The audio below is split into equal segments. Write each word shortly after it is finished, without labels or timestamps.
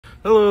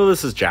Hello,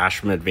 this is Josh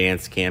from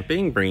Advanced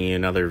Camping, bringing you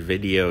another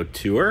video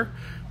tour.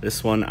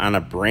 This one on a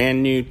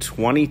brand new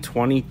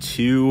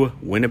 2022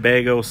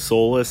 Winnebago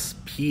Solis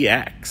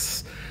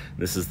PX.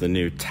 This is the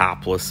new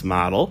topless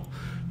model.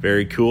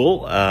 Very cool.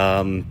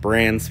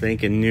 Brand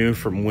spanking new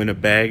from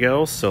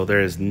Winnebago, so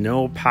there is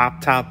no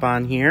pop top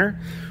on here,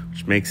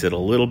 which makes it a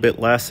little bit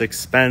less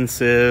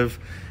expensive.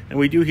 And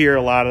we do hear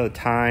a lot of the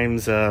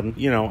times,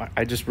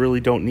 I just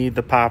really don't need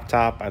the pop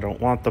top. I don't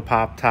want the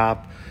pop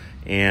top.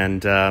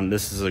 And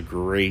this is a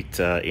great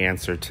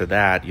answer to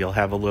that. You'll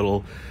have a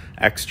little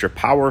extra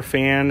power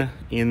fan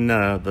in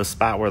the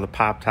spot where the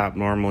pop top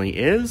normally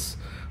is,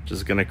 which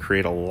is going to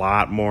create a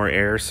lot more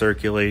air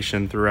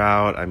circulation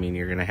throughout. I mean,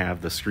 you're going to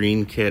have the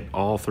screen kit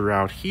all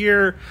throughout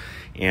here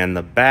and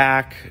the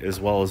back,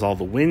 as well as all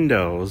the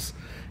windows.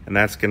 And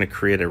that's going to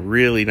create a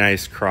really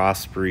nice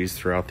cross breeze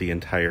throughout the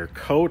entire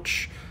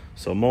coach.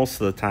 So most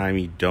of the time,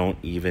 you don't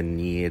even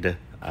need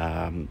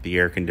the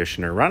air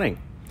conditioner running.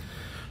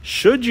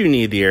 Should you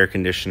need the air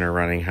conditioner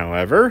running,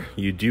 however,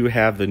 you do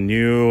have the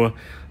new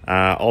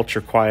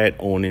ultra quiet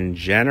Onan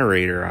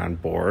generator on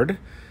board,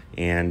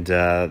 and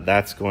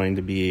that's going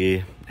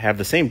to have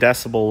the same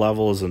decibel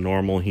level as a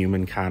normal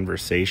human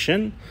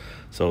conversation.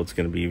 So it's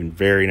going to be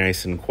very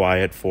nice and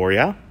quiet for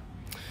you.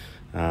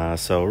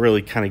 So it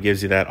really kind of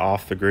gives you that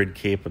off the grid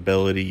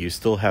capability. You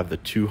still have the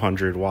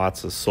 200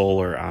 watts of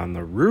solar on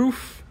the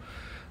roof.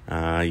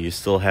 You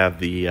still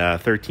have the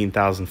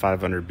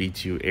 13,500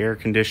 BTU air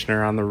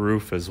conditioner on the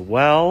roof as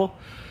well.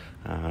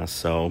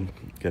 So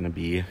going to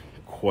be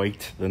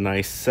quite the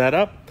nice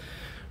setup.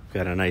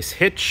 Got a nice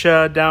hitch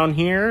down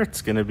here.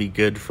 It's going to be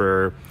good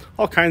for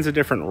all kinds of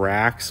different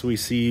racks. We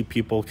see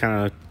people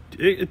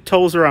it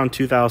tows around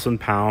 2,000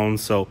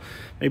 pounds. So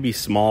maybe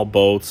small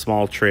boats,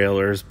 small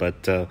trailers,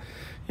 but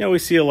we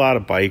see a lot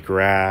of bike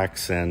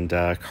racks and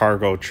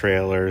cargo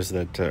trailers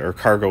or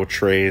cargo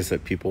trays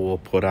that people will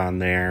put on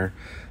there.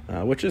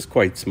 Which is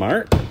quite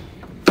smart.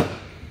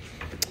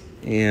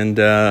 And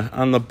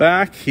on the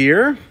back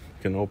here,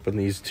 you can open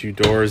these two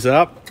doors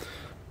up.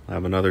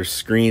 Have another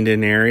screened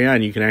in area,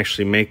 and you can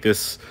actually make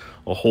this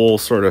a whole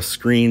sort of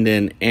screened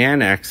in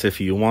annex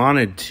if you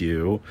wanted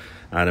to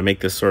make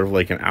this sort of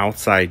like an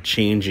outside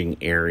changing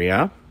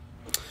area.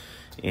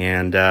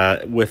 And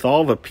with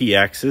all the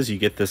PXs, you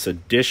get this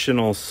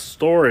additional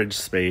storage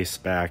space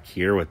back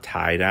here with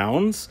tie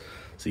downs.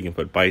 So you can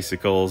put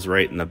bicycles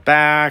right in the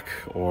back,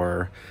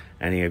 or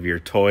any of your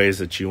toys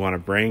that you want to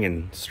bring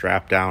and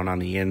strap down on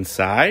the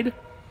inside.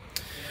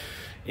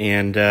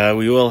 And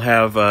we will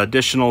have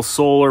additional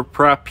solar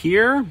prep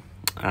here.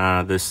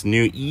 This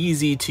new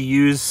easy to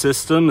use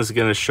system is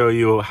going to show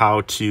you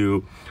how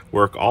to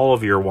work all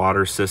of your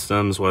water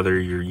systems, whether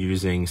you're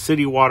using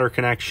city water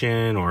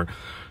connection or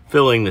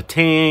filling the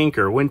tank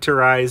or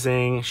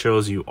winterizing.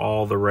 Shows you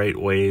all the right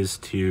ways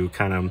to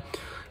kind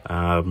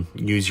of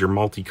use your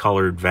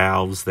multicolored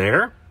valves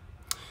there.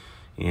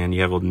 And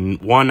you have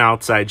one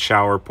outside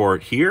shower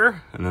port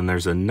here, and then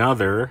there's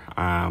another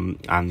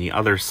on the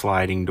other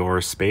sliding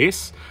door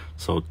space.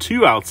 So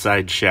two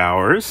outside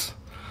showers.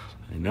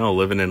 I know,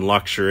 living in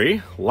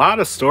luxury. A lot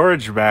of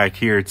storage back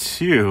here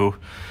too.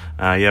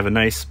 You have a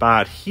nice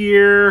spot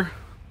here.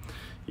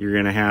 You're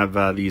gonna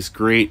have these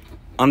great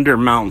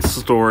undermount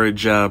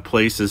storage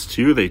places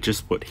too. They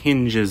just put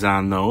hinges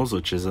on those,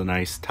 which is a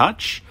nice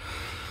touch.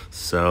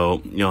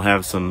 So you'll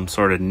have some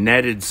sort of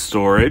netted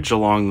storage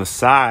along the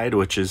side,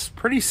 which is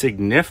pretty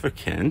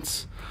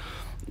significant.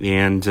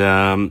 And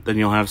then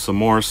you'll have some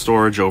more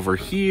storage over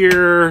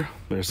here.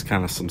 There's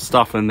kind of some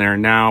stuff in there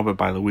now, but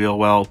by the wheel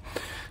well,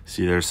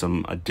 see there's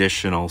some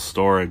additional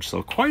storage.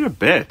 So quite a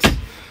bit.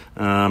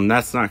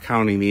 That's not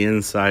counting the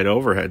inside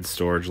overhead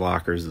storage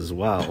lockers as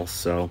well.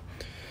 So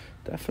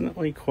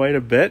definitely quite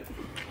a bit.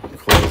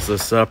 Close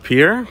this up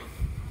here.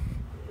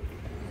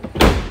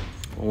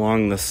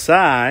 Along the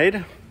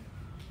side,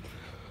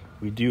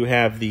 we do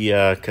have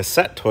the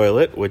cassette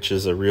toilet, which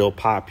is a real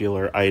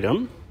popular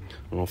item.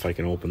 I don't know if I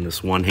can open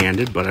this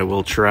one-handed, but I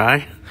will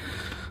try.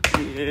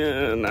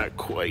 Yeah, not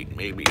quite,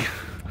 maybe.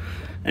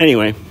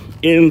 Anyway,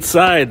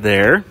 inside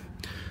there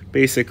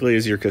basically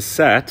is your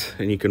cassette,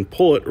 and you can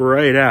pull it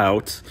right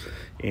out,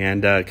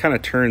 and it kind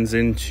of turns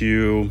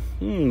into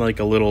like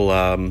a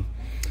little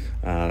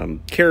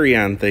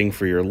carry-on thing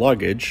for your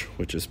luggage,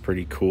 which is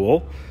pretty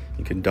cool.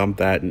 You can dump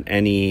that in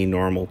any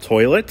normal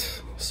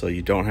toilet, so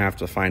you don't have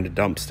to find a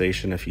dump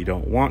station if you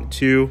don't want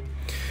to.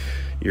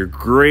 Your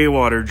gray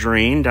water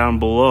drain down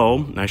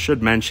below. I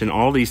should mention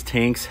all these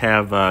tanks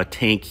have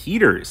tank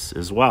heaters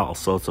as well,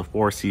 so it's a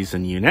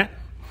 4-season unit.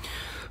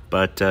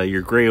 But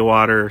your gray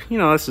water,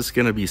 that's just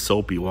going to be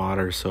soapy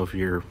water, so if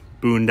you're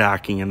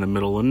boondocking in the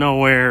middle of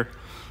nowhere,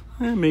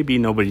 maybe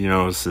nobody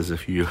notices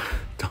if you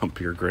dump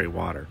your gray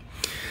water.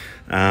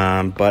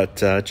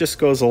 But it just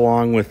goes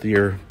along with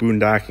your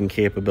boondocking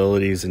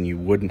capabilities, and you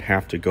wouldn't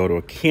have to go to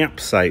a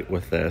campsite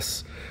with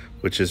this,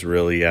 which is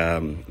really,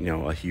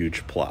 a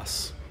huge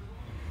plus.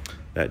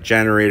 That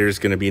generator is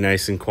going to be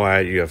nice and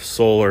quiet. You have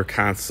solar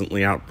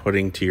constantly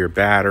outputting to your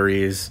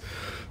batteries.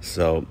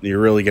 So you're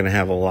really going to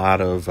have a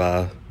lot of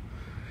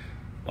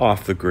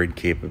off-the-grid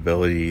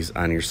capabilities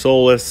on your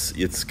Solis.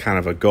 It's kind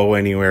of a go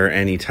anywhere,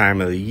 any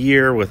time of the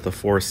year with the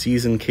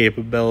 4-season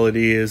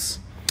capabilities.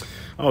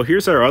 Oh,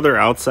 here's our other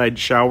outside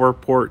shower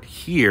port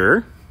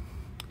here.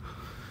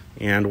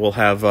 And we'll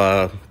have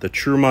the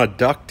Truma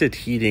ducted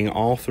heating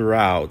all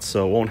throughout,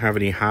 so it won't have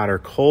any hot or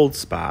cold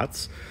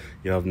spots.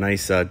 You'll have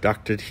nice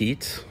ducted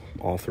heat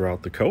all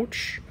throughout the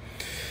coach.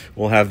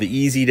 We'll have the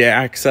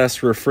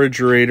easy-to-access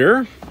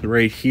refrigerator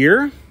right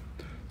here.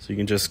 So you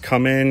can just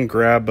come in,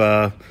 grab,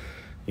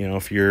 you know,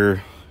 if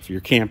you're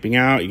camping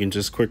out, you can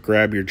just quick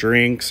grab your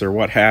drinks or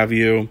what have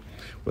you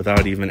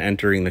without even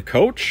entering the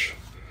coach.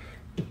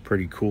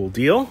 Pretty cool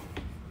deal.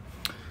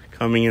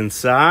 Coming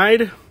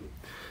inside,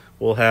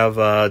 we'll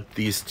have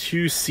these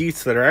 2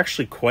 seats that are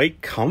actually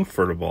quite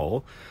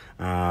comfortable.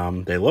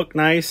 They look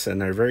nice and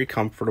they're very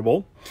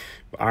comfortable.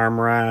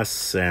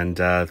 Armrests and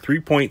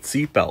 3-point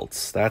seat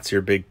belts. That's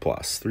your big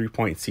plus,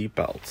 3-point seat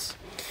belts.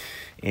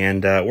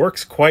 And it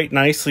works quite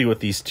nicely with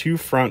these 2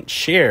 front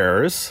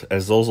chairs,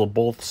 as those will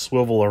both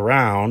swivel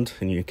around,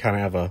 and you kind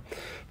of have a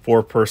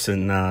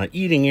 4-person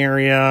eating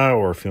area,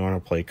 or if you want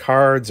to play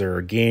cards or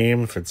a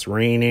game, if it's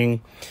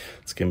raining,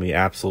 it's going to be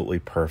absolutely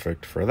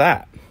perfect for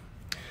that.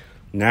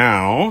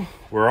 Now,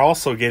 we're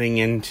also getting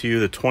into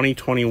the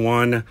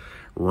 2021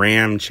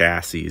 Ram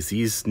chassis.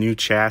 These new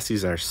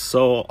chassis are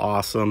so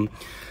awesome.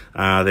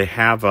 They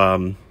have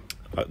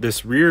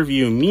this rear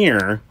view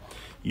mirror.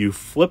 You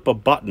flip a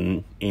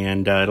button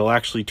and it'll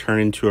actually turn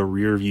into a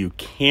rear view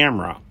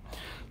camera.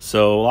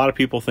 So a lot of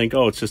people think,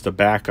 oh, it's just a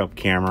backup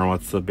camera.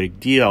 What's the big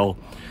deal?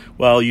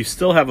 Well, you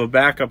still have a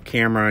backup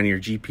camera on your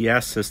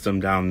GPS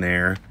system down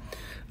there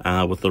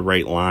with the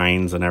right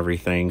lines and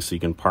everything, so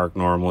you can park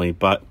normally.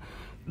 But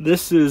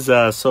this is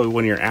so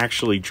when you're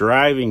actually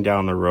driving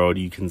down the road,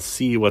 you can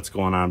see what's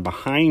going on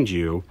behind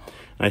you.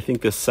 And I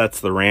think this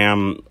sets the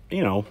Ram,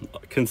 you know,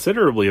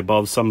 considerably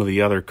above some of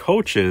the other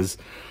coaches,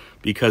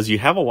 because you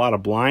have a lot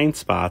of blind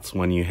spots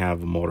when you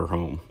have a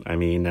motorhome. I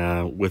mean,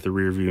 with a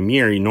rear view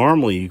mirror,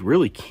 you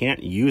really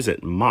can't use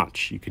it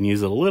much. You can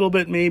use it a little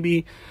bit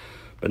maybe,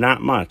 but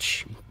not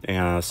much.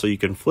 So you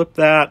can flip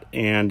that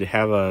and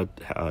have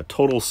a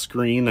total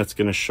screen that's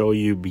going to show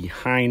you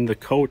behind the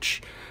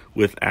coach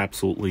with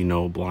absolutely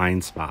no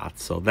blind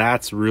spots. So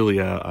that's really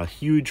a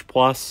huge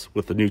plus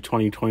with the new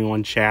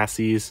 2021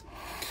 chassis.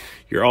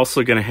 You're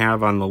also going to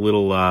have on the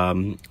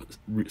little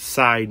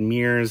side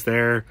mirrors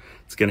there,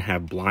 it's going to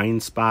have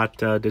blind spot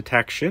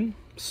detection.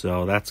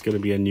 So that's going to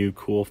be a new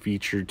cool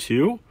feature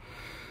too.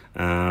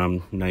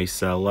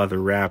 Nice leather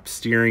wrapped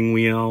steering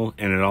wheel,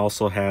 and it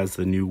also has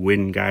the new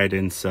wind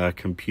guidance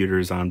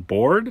computers on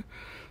board.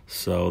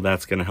 So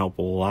that's going to help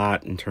a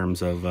lot in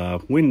terms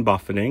of wind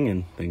buffeting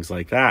and things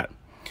like that.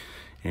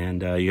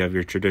 And you have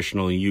your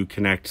traditional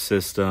Uconnect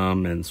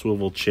system and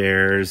swivel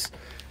chairs.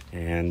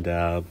 And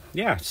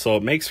yeah, so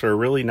it makes for a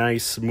really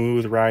nice,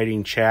 smooth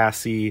riding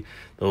chassis.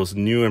 Those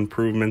new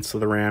improvements to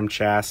the Ram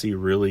chassis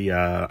really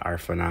are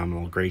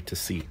phenomenal. Great to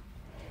see.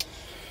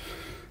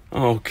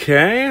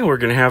 Okay, we're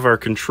going to have our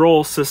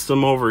control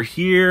system over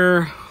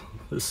here.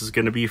 This is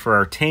going to be for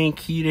our tank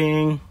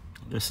heating.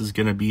 This is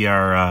going to be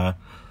our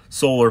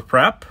solar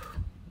prep,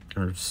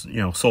 or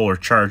solar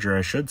charger,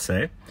 I should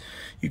say.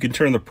 You can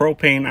turn the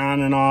propane on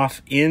and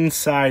off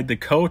inside the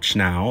coach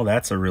now.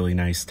 That's a really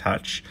nice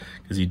touch,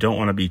 because you don't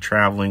want to be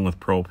traveling with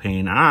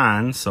propane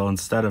on. So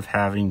instead of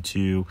having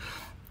to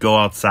go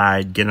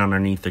outside, get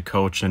underneath the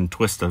coach and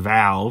twist a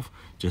valve,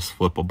 just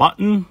flip a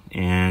button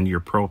and your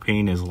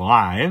propane is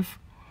live.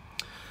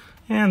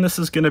 And this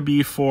is going to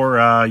be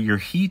for your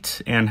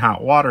heat and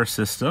hot water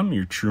system,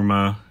 your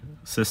Truma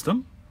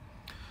system.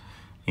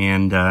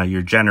 And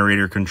your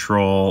generator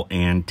control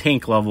and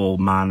tank level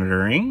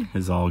monitoring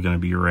is all going to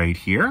be right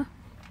here.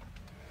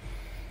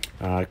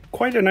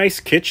 Quite a nice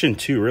kitchen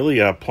too,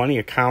 really plenty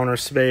of counter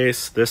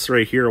space. This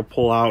right here will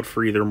pull out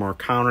for either more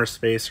counter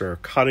space or a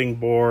cutting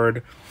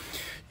board.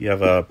 You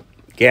have a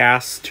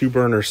gas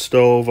 2-burner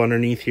stove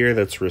underneath here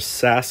that's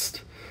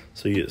recessed.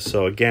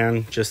 So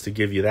again, just to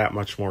give you that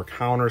much more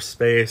counter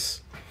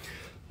space.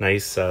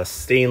 Nice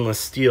stainless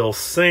steel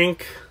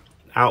sink.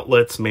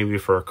 Outlets maybe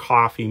for a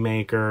coffee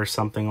maker or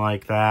something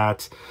like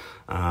that.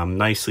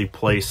 Nicely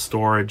placed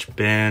storage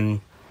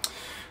bin.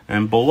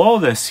 And below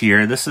this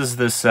here, this is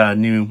this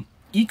new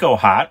Eco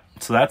Hot.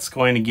 So that's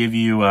going to give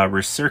you a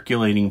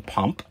recirculating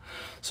pump.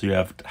 So you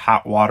have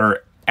hot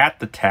water at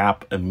the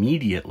tap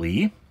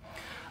immediately.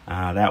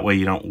 That way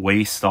you don't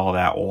waste all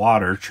that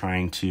water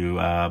trying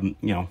to,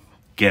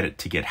 get it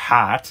to get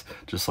hot,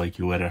 just like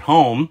you would at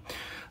home.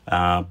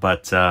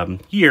 But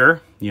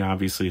here,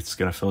 obviously it's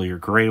going to fill your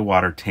gray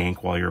water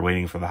tank while you're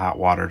waiting for the hot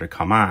water to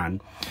come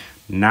on.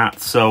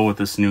 Not so with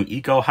this new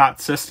Eco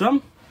Hot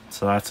system.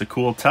 So that's a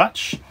cool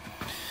touch.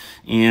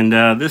 And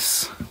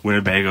this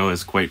Winnebago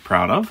is quite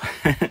proud of.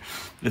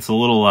 It's a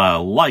little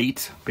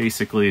light.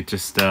 Basically, it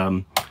just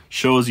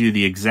shows you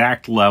the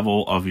exact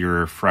level of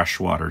your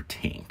freshwater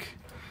tank.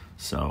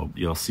 So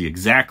you'll see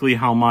exactly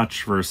how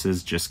much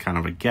versus just kind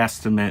of a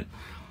guesstimate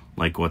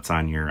like what's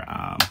on your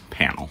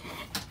panel.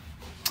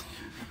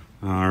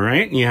 All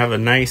right, and you have a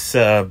nice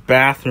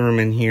bathroom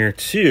in here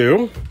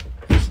too.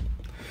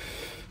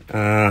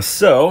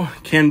 So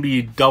can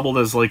be doubled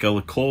as like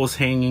a clothes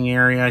hanging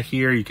area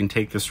here. You can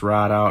take this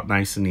rod out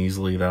nice and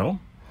easily though.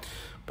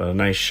 But a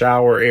nice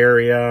shower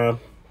area.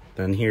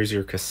 Then here's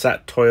your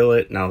cassette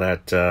toilet. Now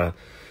that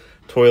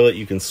toilet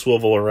you can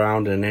swivel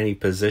around in any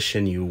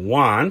position you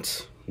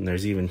want. And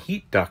there's even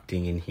heat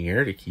ducting in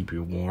here to keep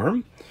you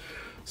warm.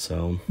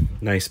 So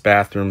nice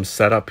bathroom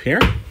setup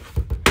here.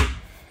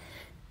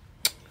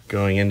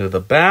 Going into the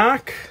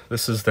back,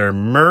 this is their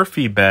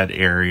Murphy bed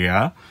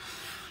area.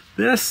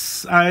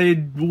 This,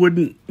 I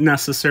wouldn't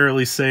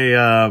necessarily say,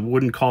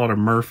 wouldn't call it a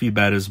Murphy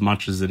bed as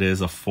much as it is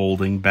a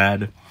folding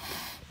bed.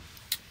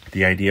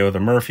 The idea of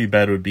the Murphy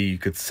bed would be you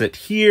could sit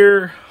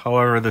here.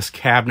 However, this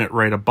cabinet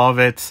right above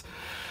it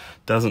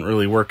doesn't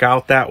really work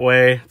out that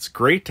way. It's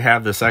great to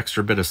have this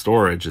extra bit of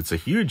storage. It's a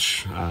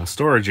huge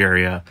storage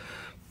area,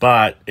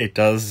 but it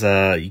does,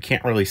 you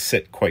can't really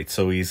sit quite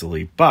so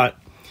easily. But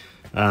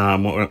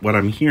what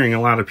I'm hearing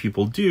a lot of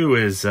people do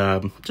is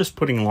just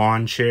putting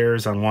lawn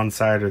chairs on one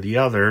side or the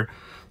other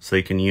so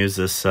they can use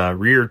this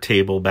rear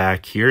table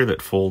back here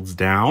that folds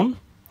down.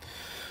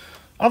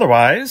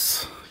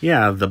 Otherwise,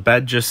 yeah, the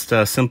bed just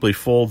simply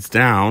folds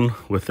down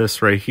with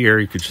this right here.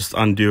 You could just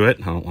undo it.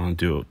 I don't want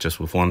to do it just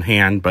with one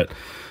hand, but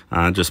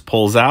just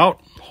pulls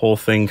out. Whole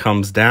thing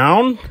comes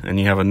down, and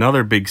you have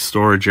another big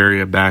storage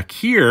area back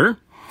here.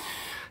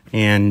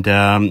 And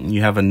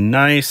you have a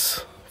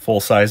nice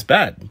full-size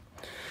bed.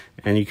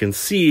 And you can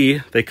see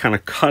they kind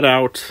of cut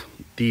out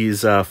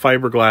these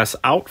fiberglass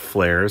out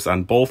flares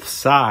on both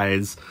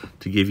sides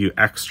to give you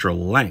extra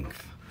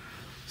length.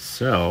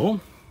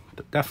 So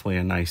definitely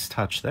a nice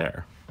touch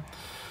there.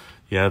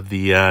 You have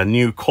the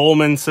new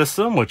Coleman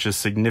system, which is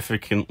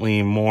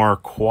significantly more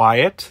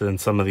quiet than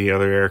some of the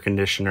other air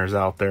conditioners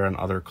out there in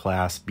other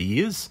Class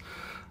Bs.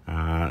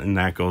 And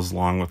that goes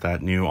along with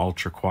that new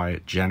ultra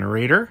quiet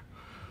generator.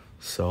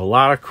 So a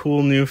lot of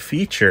cool new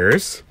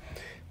features.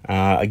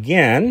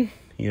 Again,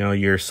 you know,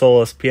 your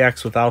Solis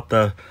PX without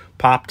the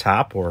pop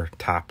top or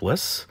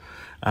topless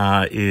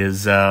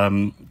is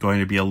going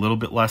to be a little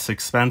bit less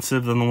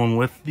expensive than the one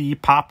with the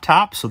pop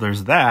top. So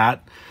there's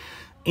that.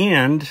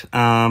 And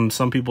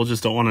some people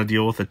just don't want to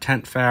deal with the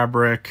tent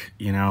fabric,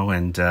 you know,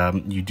 and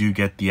you do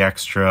get the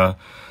extra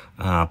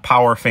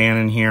power fan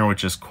in here,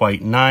 which is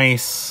quite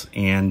nice.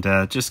 And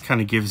just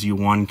kind of gives you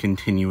one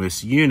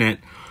continuous unit.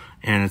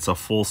 And it's a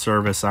full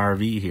service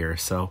RV here.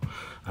 So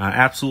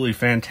absolutely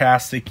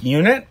fantastic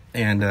unit.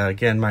 And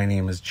again, my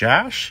name is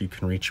Josh. You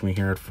can reach me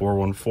here at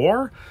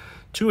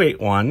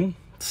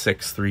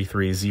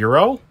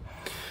 414-281-6330.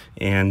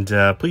 And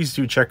please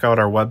do check out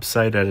our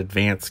website at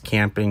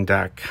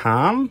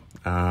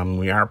advancedcamping.com.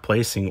 We are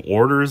placing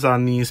orders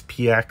on these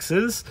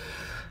PXs.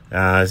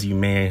 As you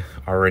may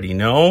already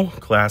know,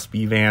 Class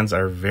B vans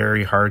are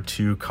very hard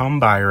to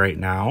come by right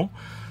now.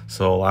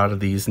 So a lot of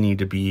these need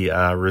to be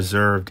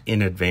reserved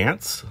in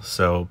advance.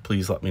 So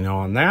please let me know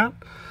on that.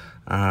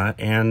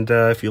 And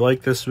if you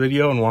like this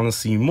video and want to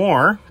see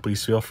more,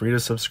 please feel free to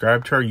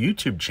subscribe to our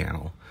YouTube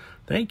channel.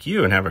 Thank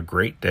you and have a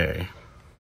great day.